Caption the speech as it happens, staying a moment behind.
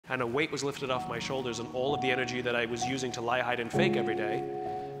and a weight was lifted off my shoulders, and all of the energy that I was using to lie, hide, and fake every day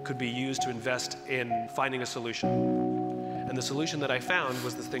could be used to invest in finding a solution. And the solution that I found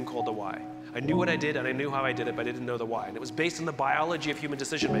was this thing called the why. I knew what I did, and I knew how I did it, but I didn't know the why. And it was based on the biology of human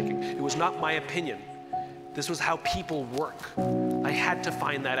decision-making. It was not my opinion. This was how people work. I had to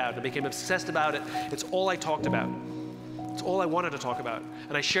find that out. I became obsessed about it. It's all I talked about. It's all I wanted to talk about.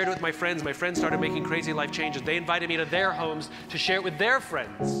 And I shared it with my friends. My friends started making crazy life changes. They invited me to their homes to share it with their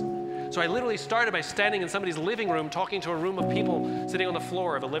friends. So I literally started by standing in somebody's living room talking to a room of people sitting on the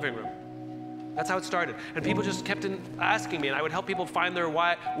floor of a living room. That's how it started. And people just kept asking me, and I would help people find their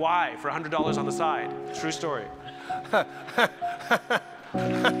why for $100 on the side. True story.